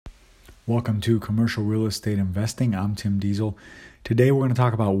Welcome to Commercial Real Estate Investing. I'm Tim Diesel. Today we're going to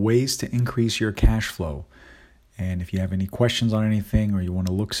talk about ways to increase your cash flow. And if you have any questions on anything or you want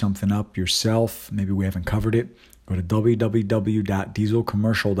to look something up yourself, maybe we haven't covered it, go to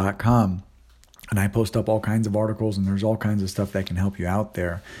www.dieselcommercial.com. And I post up all kinds of articles and there's all kinds of stuff that can help you out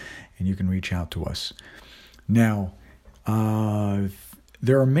there, and you can reach out to us. Now,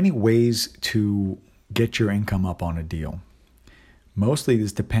 there are many ways to get your income up on a deal. Mostly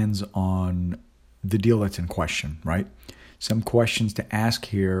this depends on the deal that's in question, right? Some questions to ask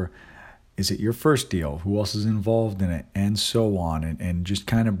here: is it your first deal? Who else is involved in it? And so on, and just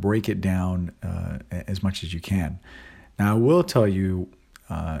kind of break it down as much as you can. Now, I will tell you,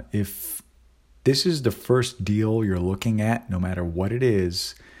 if this is the first deal you're looking at, no matter what it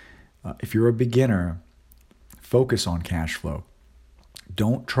is, if you're a beginner, focus on cash flow.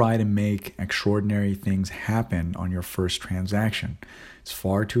 Don't try to make extraordinary things happen on your first transaction. It's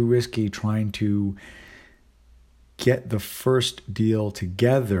far too risky trying to get the first deal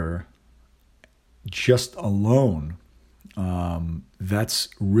together just alone. That's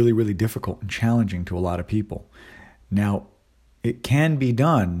really, really difficult and challenging to a lot of people. Now, it can be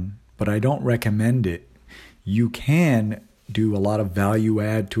done, but I don't recommend it. You can do a lot of value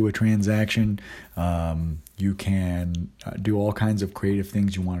add to a transaction. You can do all kinds of creative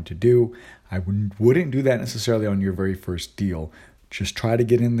things you wanted to do. I wouldn't do that necessarily on your very first deal. Just try to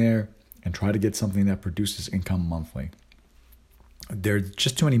get in there and try to get something that produces income monthly. There's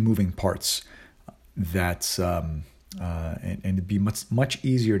just too many moving parts. And it'd be much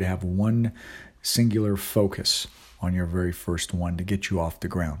easier to have one singular focus on your very first one to get you off the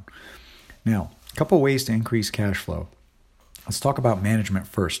ground. Now, a couple of ways to increase cash flow. Let's talk about management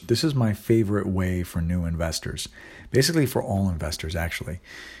first. This is my favorite way for new investors, basically for all investors, actually.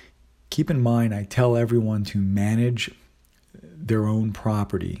 Keep in mind, I tell everyone to manage their own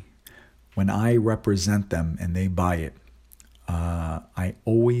property. When I represent them and they buy it, I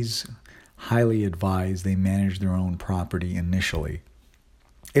always highly advise they manage their own property initially,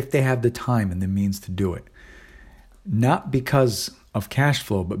 if they have the time and the means to do it. Not because of cash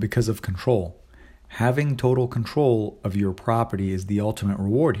flow, but because of control. Having total control of your property is the ultimate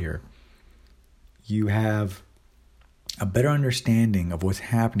reward here. You have a better understanding of what's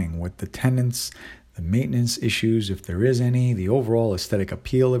happening with the tenants, the maintenance issues, if there is any, the overall aesthetic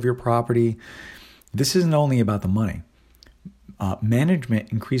appeal of your property. This isn't only about the money.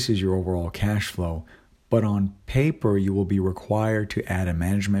 Management increases your overall cash flow, but on paper, you will be required to add a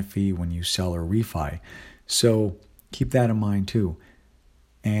management fee when you sell or refi. So keep that in mind too.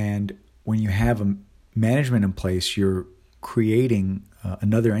 And when you have a management in place, you're creating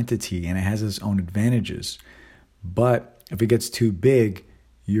another entity and it has its own advantages. But if it gets too big,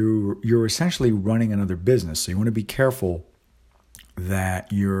 you're essentially running another business. So you want to be careful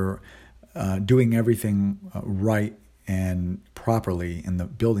that you're doing everything right and properly in the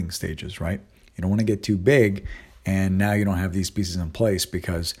building stages, right? You don't want to get too big and now you don't have these pieces in place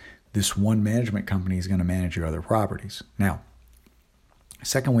because this one management company is going to manage your other properties. Now,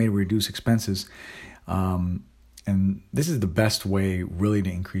 second way to reduce expenses, and this is the best way really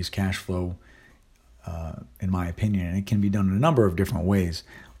to increase cash flow, in my opinion, and it can be done in a number of different ways.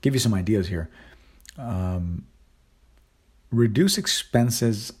 I'll give you some ideas here. Reduce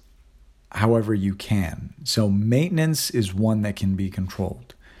expenses however you can. So maintenance is one that can be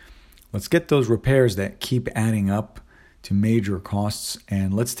controlled. Let's get those repairs that keep adding up to major costs,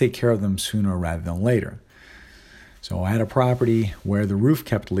 and let's take care of them sooner rather than later. So I had a property where the roof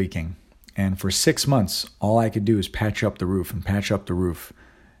kept leaking, and for 6 months, all I could do is patch up the roof.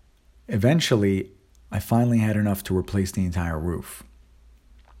 Eventually, I finally had enough to replace the entire roof.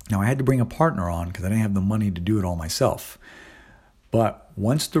 Now, I had to bring a partner on because I didn't have the money to do it all myself. But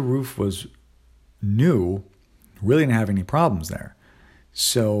once the roof was new, really didn't have any problems there.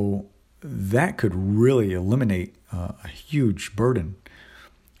 So that could really eliminate a huge burden.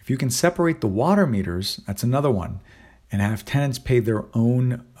 If you can separate the water meters, that's another one, and have tenants pay their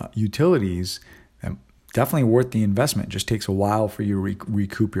own utilities, definitely worth the investment. It just takes a while for you to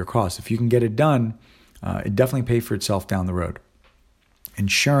recoup your costs. If you can get it done, it definitely pays for itself down the road.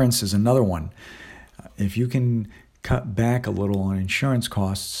 Insurance is another one. If you can cut back a little on insurance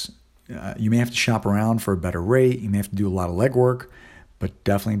costs, you may have to shop around for a better rate. You may have to do a lot of legwork, but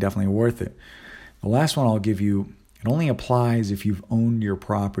definitely worth it. The last one I'll give you, it only applies if you've owned your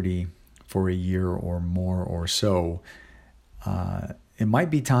property for a year or more or so. It might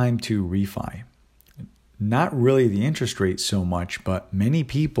be time to refi. Not really the interest rate so much, but many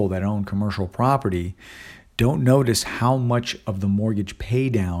people that own commercial property don't notice how much of the mortgage pay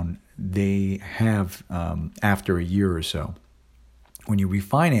down they have after a year or so. When you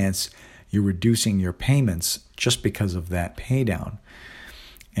refinance, you're reducing your payments just because of that pay down.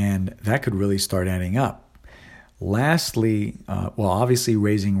 And that could really start adding up. Lastly, obviously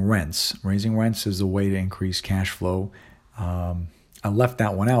raising rents. Raising rents is a way to increase cash flow. I left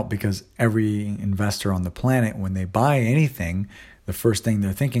that one out because every investor on the planet, when they buy anything, the first thing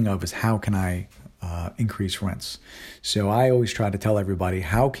they're thinking of is how can I increase rents? So I always try to tell everybody,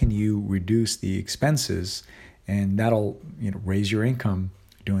 how can you reduce the expenses, and that'll raise your income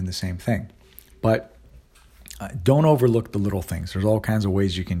doing the same thing. But don't overlook the little things. There's all kinds of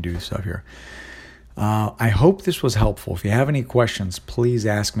ways you can do stuff here. I hope this was helpful. If you have any questions, please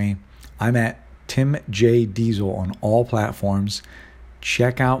ask me. I'm at Tim J. Diesel on all platforms.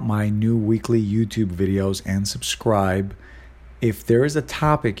 Check out my new weekly YouTube videos and subscribe. If there is a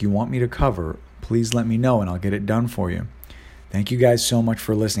topic you want me to cover, please let me know and I'll get it done for you. Thank you guys so much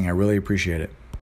for listening. I really appreciate it.